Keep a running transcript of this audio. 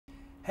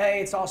Hey,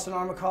 it's Austin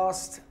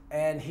Armacost,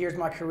 and here's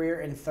my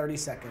career in 30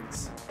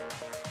 seconds.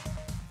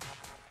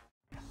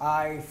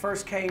 I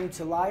first came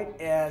to light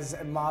as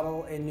a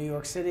model in New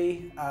York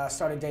City,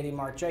 started dating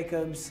Marc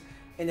Jacobs,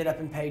 ended up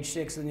in page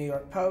 6 of the New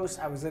York Post.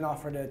 I was then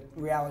offered a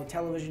reality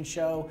television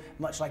show,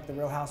 much like The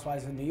Real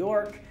Housewives of New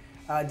York.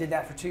 Did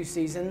that for 2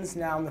 seasons.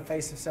 Now I'm the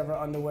face of several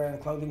underwear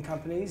and clothing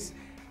companies.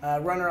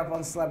 Runner-up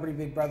on Celebrity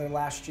Big Brother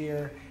last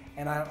year,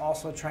 and I'm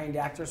also a trained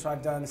actor, so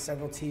I've done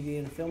several TV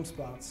and film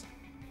spots.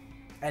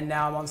 And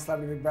now I'm on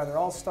Celebrity Big Brother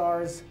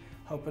All-Stars,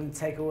 hoping to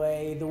take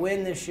away the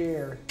win this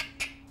year.